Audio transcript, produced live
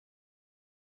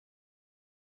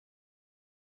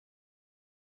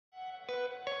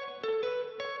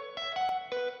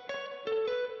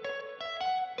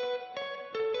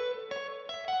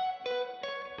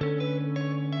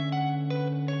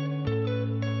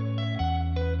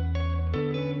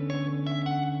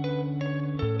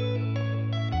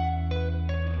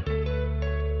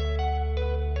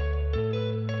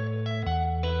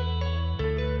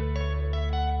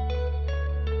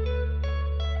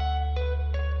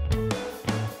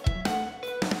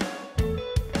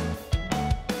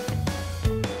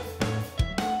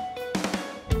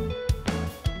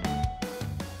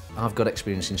I've got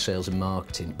experience in sales and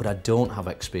marketing, but I don't have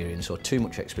experience or too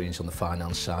much experience on the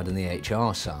finance side and the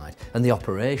HR side and the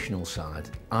operational side.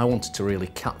 I wanted to really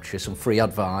capture some free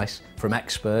advice from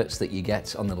experts that you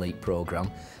get on the LEAP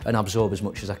programme and absorb as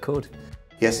much as I could.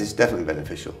 Yes, it's definitely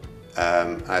beneficial.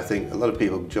 I think a lot of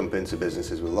people jump into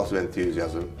businesses with lots of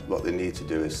enthusiasm. What they need to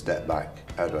do is step back.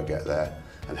 How do I get there?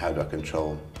 And how do I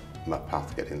control my path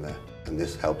to getting there? And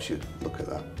this helps you look at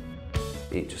that.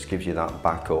 It just gives you that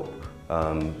backup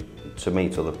to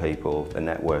meet other people, the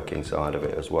networking side of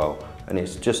it as well. And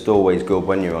it's just always good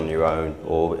when you're on your own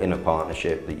or in a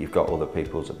partnership that you've got other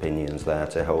people's opinions there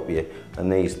to help you. And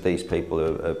these people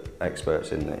are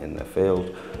experts in their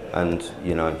field, and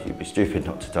you know, you'd be stupid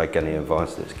not to take any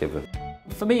advice that's given.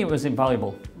 For me, it was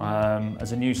invaluable.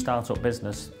 As a new startup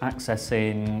business,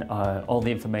 accessing all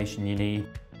the information you need,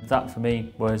 that for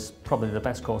me was probably the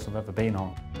best course I've ever been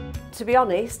on. To be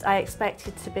honest, I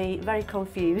expected to be very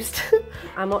confused.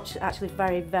 I'm actually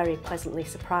very pleasantly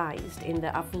surprised in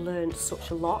that I've learned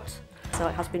such a lot, so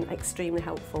it has been extremely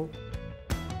helpful.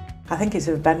 I think it's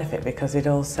a benefit because it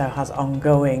also has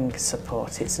ongoing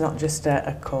support. It's not just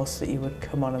a course that you would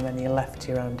come on and then you're left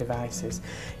to your own devices.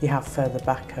 You have further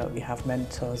backup, you have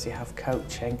mentors, you have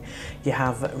coaching, you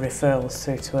have referrals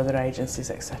through to other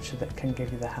agencies, etc., that can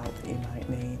give you the help that you might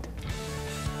need.